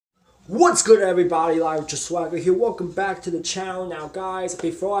What's good, everybody? Rewatch Swagger here. Welcome back to the channel. Now, guys,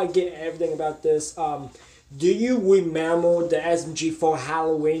 before I get everything about this, do you remember the SMG4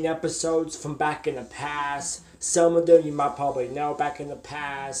 Halloween episodes from back in the past? Some of them you might probably know back in the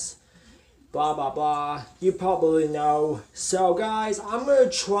past. Blah, blah, blah. You probably know. So, guys, I'm going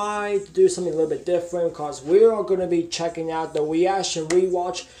to try to do something a little bit different because we are going to be checking out the reaction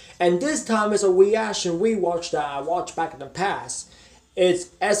rewatch. And this time it's a reaction rewatch that I watched back in the past. It's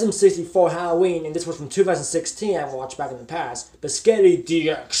SM64 Halloween, and this was from 2016 I watched back in the past.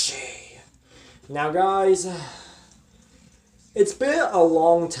 SPAGHETTI.EXE. Now, guys, it's been a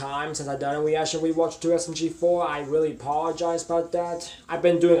long time since I've done a reaction rewatch to SMG4. I really apologize about that. I've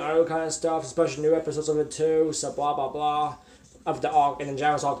been doing other kind of stuff, especially new episodes of it too, so blah blah blah. Of the arc, and then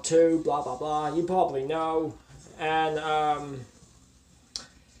Jared's arc 2, blah blah blah. You probably know. And,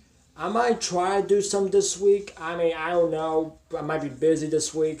 I might try to do some this week. I mean, I don't know. I might be busy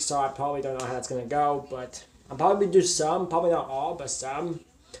this week, so I probably don't know how that's going to go. But I'll probably do some. Probably not all, but some.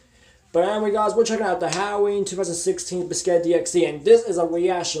 But anyway, guys, we're checking out the Halloween 2016 SPAGHETTI.EXE. And this is a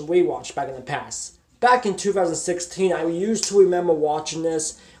reaction rewatch back in the past. Back in 2016, I used to remember watching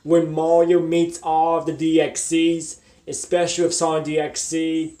this when Mario meets all of the DXCs. Especially with Sonic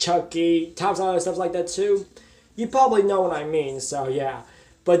DXC, Chucky, types of other stuff like that too. You probably know what I mean, so yeah.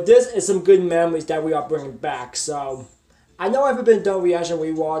 But this is some good memories that we are bringing back. So, I know I haven't been done reaction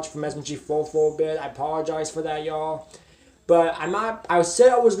rewatch from SMG4 for a bit. I apologize for that, y'all. But I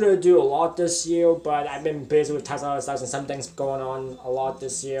said I was going to do a lot this year, but I've been busy with types of other stuff and some things going on a lot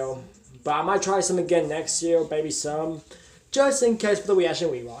this year. But I might try some again next year, maybe some. Just in case for the reaction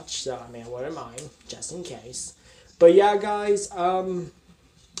rewatch. So, I mean, I wouldn't mind. Just in case. But yeah, guys,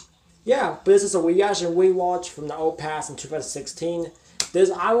 yeah, but this is a reaction rewatch from the old past in 2016.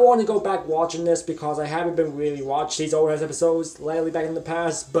 I want to go back watching this because I haven't been really watching these old episodes lately back in the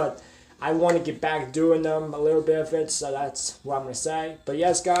past, but I want to get back doing them, a little bit of it, so that's what I'm going to say. But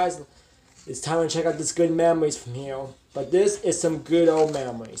yes, guys, it's time to check out these good memories from here. But this is some good old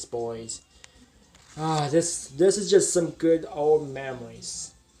memories, boys. This is just some good old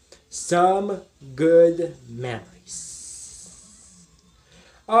memories. Some good memories.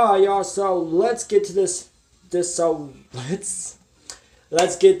 Alright, y'all, so let's get to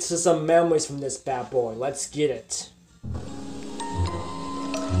Let's get to some memories from this bad boy. Let's get it. The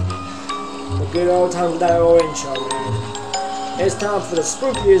good old times with that old intro, man. It's time for the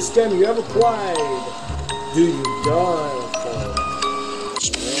spookiest game you ever played. Do you die for it?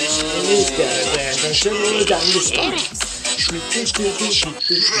 In these guys, man, consider down the stars.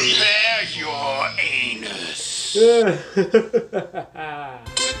 Prepare your anus.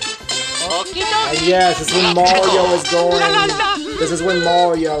 And yes, this is when Mario is going. This is when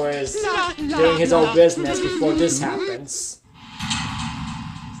Mario is doing his own business before this happens.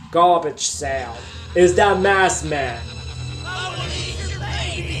 Garbage sale. Is that Mask Man?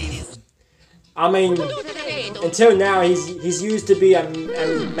 I mean, until now he's used to be a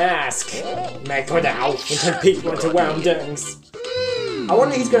mask maker now and turn people into round things. I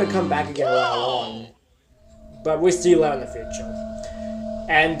wonder if he's gonna come back again later on. But we'll see later in the future.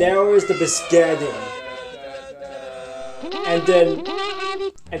 And there is the Biscotti.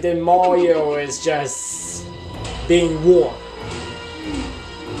 And then Mario is just being warned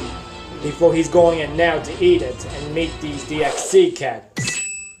before he's going in now to eat it and meet these DXC cats.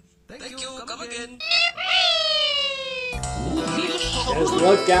 Thank you, come again. Just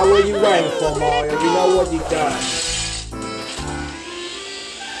look at what you rang for, Mario. You know what you done.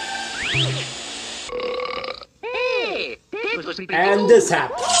 And this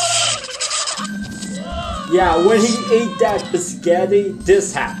happens. Yeah, when he ate that biscotti,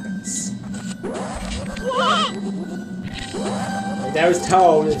 this happens. And there's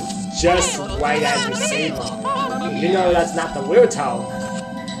Toad, just right as you see him. You know that's not the real Toad.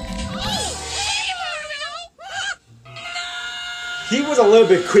 He was a little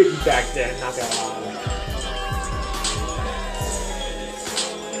bit creepy back then, not gonna lie.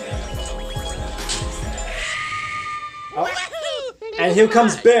 Oh. And here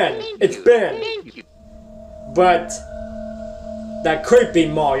comes Ben. It's Ben. But that creepy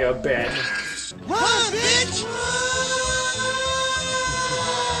Mario Ben. Run, bitch!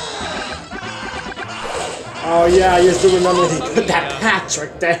 Oh yeah, I used to remember he put that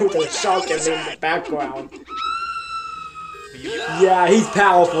Patrick there with the shark in the background. Yeah, he's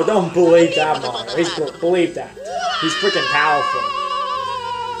powerful. Don't believe that, Mario. Believe that. He's freaking powerful.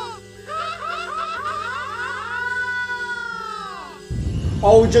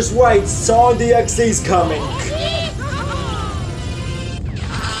 Oh, just wait, Sonic DXC's coming.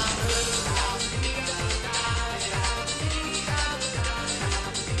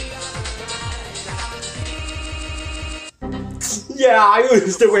 Yeah, I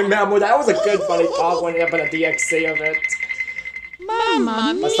used to remember that. Was a good funny part when you put a DXC of it.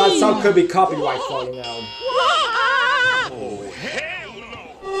 Mamma mia! But that song could be copyright for, you know.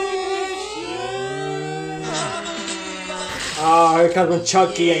 Oh, here comes with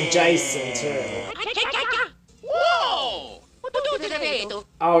Chucky and Jason too.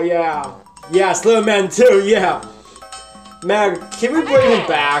 Oh yeah. Yeah, Slim Man too, yeah. Man, can we bring him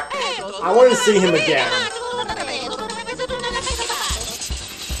back? I want to see him again.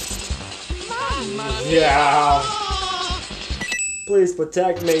 Yeah. Please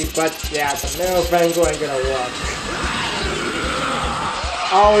protect me, but yeah, the middle finger ain't gonna work.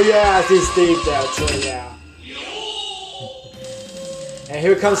 Oh yeah, I see Steve there too, yeah. And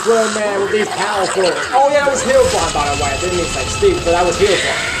here comes Slim Man with these powerful. Oh yeah, it was Heelbond by the way. I didn't mean to say Steve, but that was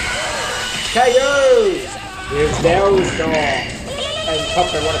Heelbond. KO! Here's Dell's door. And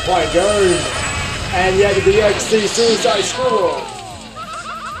Puppet wanna play a game. And yeah, the DXC Suicide Squad.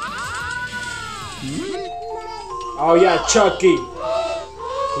 Oh yeah, Chucky.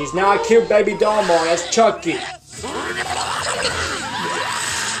 He's now a cute baby doll boy. That's Chucky.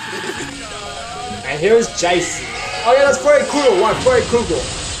 And here's Jason. Oh yeah, that's Freddy Krueger. Why Freddy Krueger?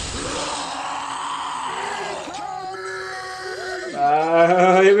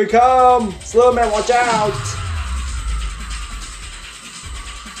 Here we come. Slow man, watch out.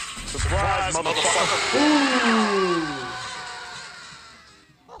 Surprise, motherfucker.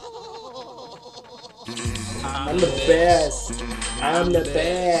 I'm the best. I'm the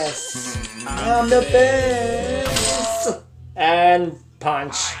best. I'm the best. And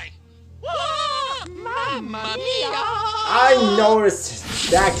punch. Mamma mia! I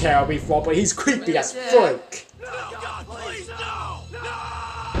noticed that character before, but he's creepy as fuck.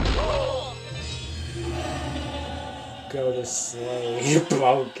 Go to sleep.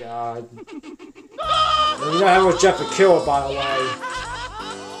 Oh god. You know how much Jeff a killer, by the way.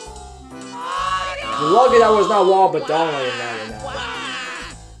 You're lucky that was not Wall, but don't really know.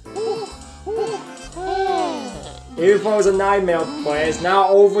 Even if it was a nightmare, but it's not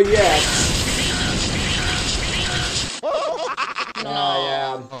over yet.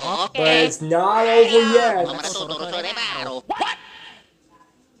 Yeah. But it's not over yet.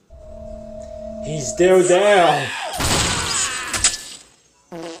 He's still there.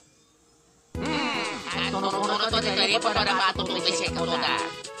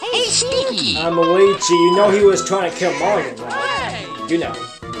 Hey, Sneaky! I'm Luigi. You know he was trying to kill Mario, right? You know.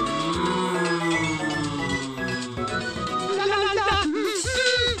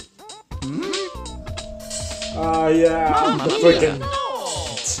 Yeah. The freaking.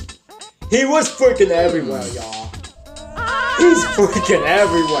 He was freaking everywhere, y'all. He's freaking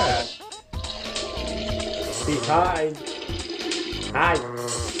everywhere. Behind. Hi.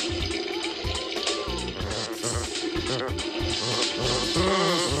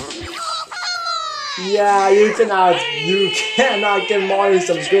 Yeah, you cannot give Mario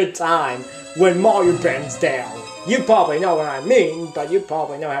some good time when Mario bends down. You probably know what I mean, but you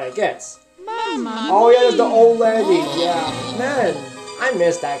probably know how it gets. Mamma Oh yeah, there's the old lady. Yeah, man, I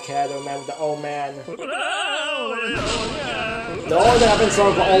miss that character, man. The old man. The only thing I've been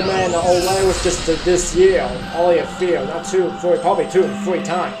song for old man and the old lady was just this year. Only a few, not 2, 3, probably 2 or 3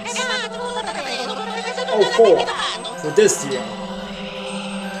 times. Oh, 4 for this year.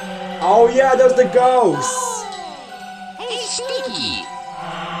 Oh yeah, there's the ghost. Hey, Sneaky!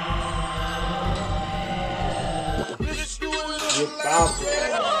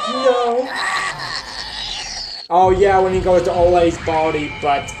 No. Oh yeah, when he goes to old lady's body,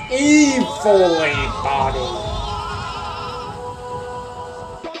 but evilly body.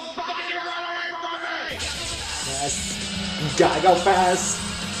 Yes. You gotta go fast.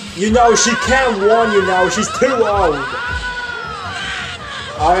 You know, she can't run, you know, she's too old.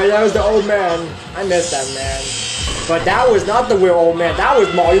 Alright, that was the old man. I miss that man. But that was not the real old man, that was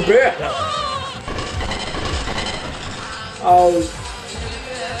Mario Bear. Oh.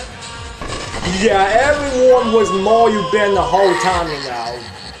 Yeah, everyone was Mario Ben the whole time, you know.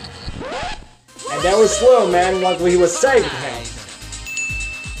 And that was slow, man, like he was saving him.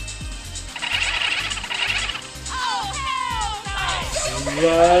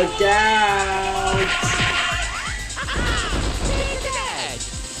 Look out!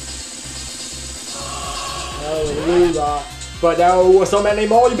 Hallelujah. But there were so many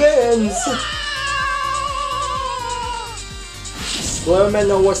Mario Bens! Slimman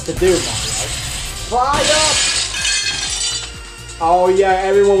know what to do, Mario. Fire! Oh yeah,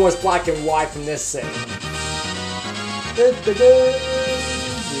 everyone was black and white from this scene.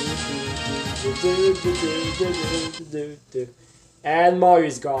 And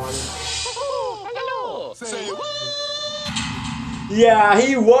Mario's gone. Hello! Say what? Yeah,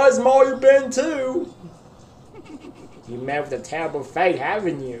 he was Mario Ben too. You met with a terrible fate,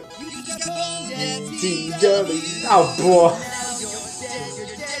 haven't you? Oh boy.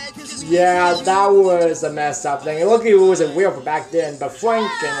 Yeah, that was a messed up thing. Luckily it was a wheel for back then, but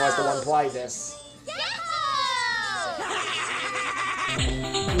Franken was the one playing this.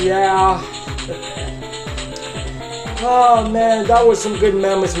 Yeah. Oh man, that was some good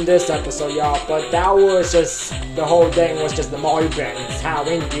memories from this episode, y'all. But that was just, the whole thing was just the Mario Bands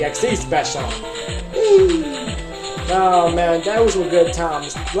Halloween.EXE special. Oh man, that was some good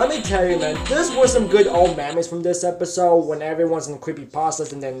times. Let me tell you, man, this was some good old memories from this episode when everyone's in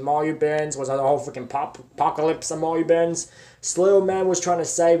creepypastas and then Mario Bands was a whole freaking apocalypse of Mario Bands. Slow Man was trying to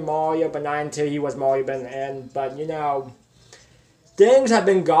save Mario, but not until he was Mario Band and but you know, things have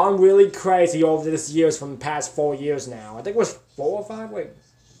been gone really crazy over this years from the past 4 years now. I think it was 4 or 5. Wait,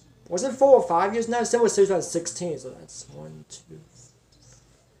 was it 4 or 5 years now? It was 2016, so that's 1, 2.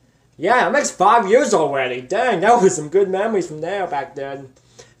 Yeah, that makes 5 years already. Dang, that was some good memories from there back then.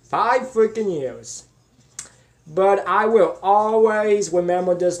 5 freaking years. But I will always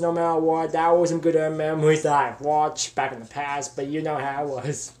remember this no matter what. That was some good memories that I've watched back in the past, but you know how it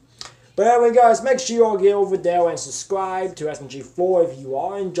was. But anyway guys, make sure you all get over there and subscribe to SMG4 if you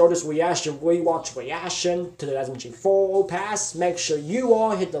all enjoyed this rewatch reaction to the SMG4 pass. Make sure you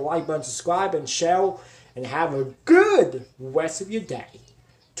all hit the like button, subscribe, and share, and have a good rest of your day.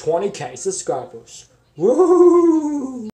 20K subscribers. Woo!